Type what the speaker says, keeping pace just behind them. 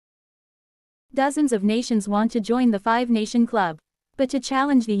Dozens of nations want to join the five-nation club. But to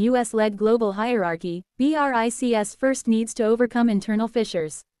challenge the US-led global hierarchy, BRICS first needs to overcome internal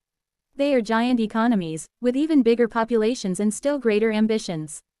fissures. They are giant economies, with even bigger populations and still greater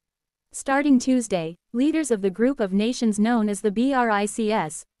ambitions. Starting Tuesday, leaders of the group of nations known as the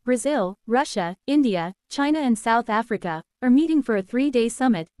BRICS, Brazil, Russia, India, China and South Africa, are meeting for a three-day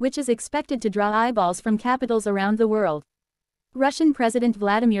summit, which is expected to draw eyeballs from capitals around the world. Russian President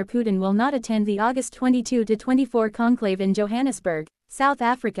Vladimir Putin will not attend the August 22-24 conclave in Johannesburg, South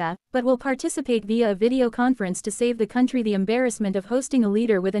Africa, but will participate via a video conference to save the country the embarrassment of hosting a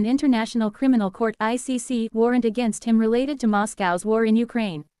leader with an International Criminal Court (ICC) warrant against him related to Moscow's war in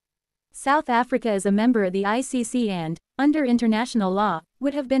Ukraine. South Africa is a member of the ICC and, under international law,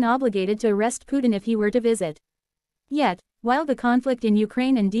 would have been obligated to arrest Putin if he were to visit. Yet, while the conflict in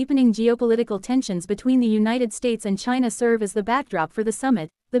Ukraine and deepening geopolitical tensions between the United States and China serve as the backdrop for the summit,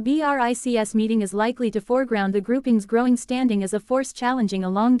 the BRICS meeting is likely to foreground the grouping's growing standing as a force challenging a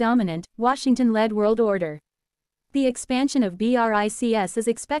long-dominant, Washington-led world order. The expansion of BRICS is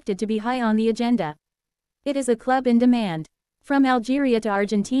expected to be high on the agenda. It is a club in demand. From Algeria to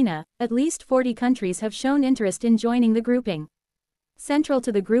Argentina, at least 40 countries have shown interest in joining the grouping. Central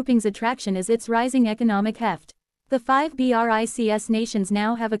to the grouping's attraction is its rising economic heft. The five BRICS nations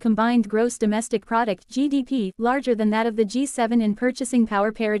now have a combined gross domestic product (GDP) larger than that of the G7 in purchasing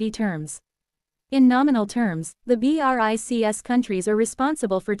power parity terms. In nominal terms, the BRICS countries are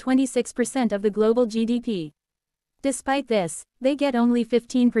responsible for 26% of the global GDP. Despite this, they get only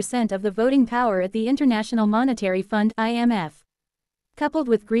 15% of the voting power at the International Monetary Fund (IMF). Coupled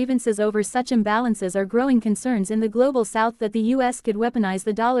with grievances over such imbalances are growing concerns in the global south that the US could weaponize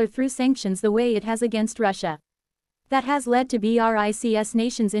the dollar through sanctions the way it has against Russia. That has led to BRICS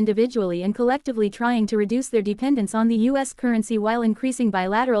nations individually and collectively trying to reduce their dependence on the US currency while increasing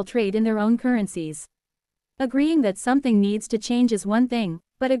bilateral trade in their own currencies. Agreeing that something needs to change is one thing,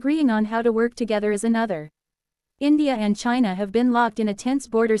 but agreeing on how to work together is another. India and China have been locked in a tense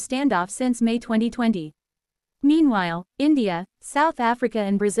border standoff since May 2020. Meanwhile, India, South Africa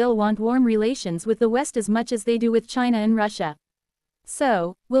and Brazil want warm relations with the West as much as they do with China and Russia.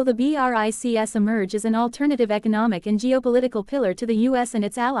 So, will the BRICS emerge as an alternative economic and geopolitical pillar to the US and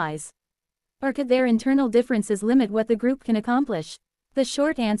its allies? Or could their internal differences limit what the group can accomplish? The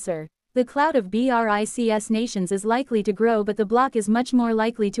short answer: the cloud of BRICS nations is likely to grow, but the bloc is much more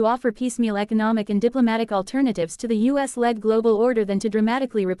likely to offer piecemeal economic and diplomatic alternatives to the US-led global order than to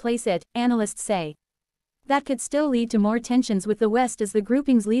dramatically replace it, analysts say. That could still lead to more tensions with the West as the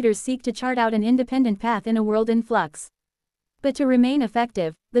grouping's leaders seek to chart out an independent path in a world in flux. But to remain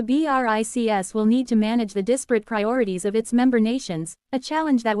effective, the BRICS will need to manage the disparate priorities of its member nations, a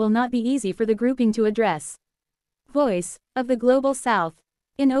challenge that will not be easy for the grouping to address. Voice of the Global South.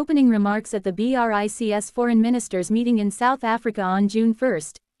 In opening remarks at the BRICS Foreign Ministers meeting in South Africa on June 1,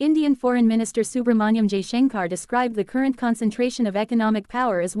 Indian Foreign Minister Subrahmanyam Jaishankar described the current concentration of economic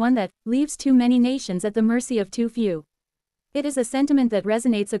power as one that leaves too many nations at the mercy of too few. It is a sentiment that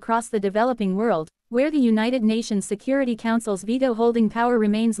resonates across the developing world, where the United Nations Security Council's veto holding power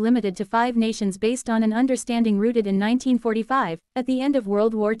remains limited to 5 nations based on an understanding rooted in 1945, at the end of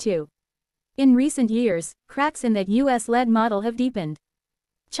World War II. In recent years, cracks in that US-led model have deepened.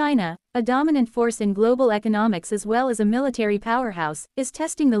 China, a dominant force in global economics as well as a military powerhouse, is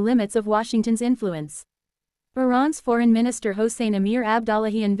testing the limits of Washington's influence. Iran's Foreign Minister Hossein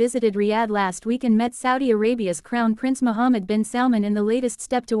Amir-Abdollahian visited Riyadh last week and met Saudi Arabia's Crown Prince Mohammed bin Salman in the latest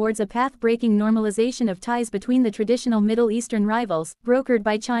step towards a path-breaking normalization of ties between the traditional Middle Eastern rivals, brokered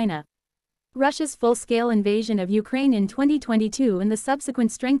by China. Russia's full-scale invasion of Ukraine in 2022 and the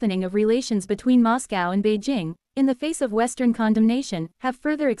subsequent strengthening of relations between Moscow and Beijing, in the face of Western condemnation, have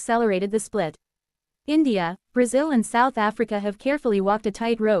further accelerated the split. India, Brazil and South Africa have carefully walked a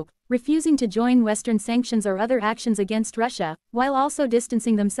tightrope, refusing to join Western sanctions or other actions against Russia, while also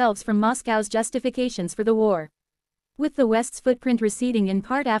distancing themselves from Moscow's justifications for the war. With the West's footprint receding in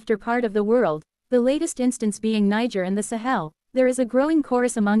part after part of the world, the latest instance being Niger and the Sahel, there is a growing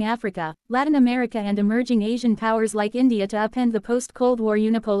chorus among Africa, Latin America and emerging Asian powers like India to upend the post-Cold War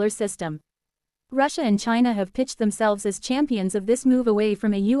unipolar system. Russia and China have pitched themselves as champions of this move away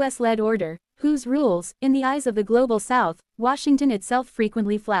from a US-led order, whose rules, in the eyes of the Global South, Washington itself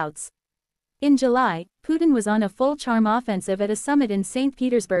frequently flouts. In July, Putin was on a full-charm offensive at a summit in St.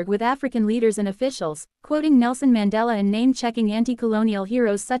 Petersburg with African leaders and officials, quoting Nelson Mandela and name-checking anti-colonial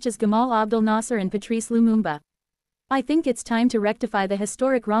heroes such as Gamal Abdel Nasser and Patrice Lumumba. "I think it's time to rectify the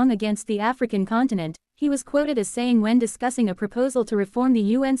historic wrong against the African continent," he was quoted as saying when discussing a proposal to reform the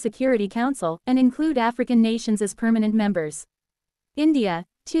UN Security Council and include African nations as permanent members. India,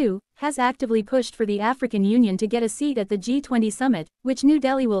 2. Has actively pushed for the African Union to get a seat at the G20 summit, which New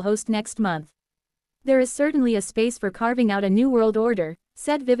Delhi will host next month. There is certainly a space for carving out a new world order,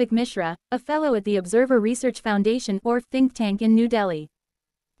 said Vivek Mishra, a fellow at the Observer Research Foundation or think tank in New Delhi.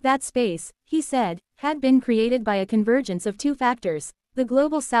 That space, he said, had been created by a convergence of two factors: the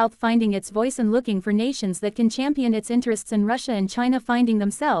Global South finding its voice and looking for nations that can champion its interests, and Russia and China finding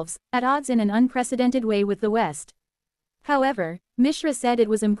themselves at odds in an unprecedented way with the West. However, Mishra said it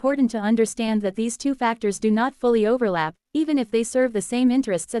was important to understand that these two factors do not fully overlap, even if they serve the same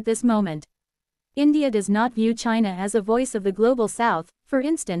interests at this moment. India does not view China as a voice of the Global South, for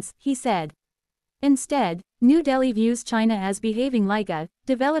instance, he said. Instead, New Delhi views China as behaving like a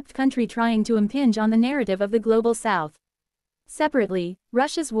developed country trying to impinge on the narrative of the Global South. Separately,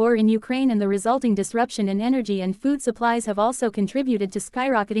 Russia's war in Ukraine and the resulting disruption in energy and food supplies have also contributed to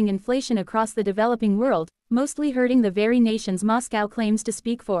skyrocketing inflation across the developing world, mostly hurting the very nations Moscow claims to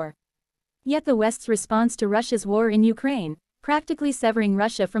speak for. Yet the West's response to Russia's war in Ukraine, practically severing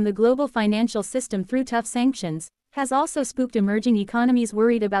Russia from the global financial system through tough sanctions, has also spooked emerging economies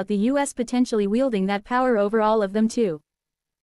worried about the US potentially wielding that power over all of them too.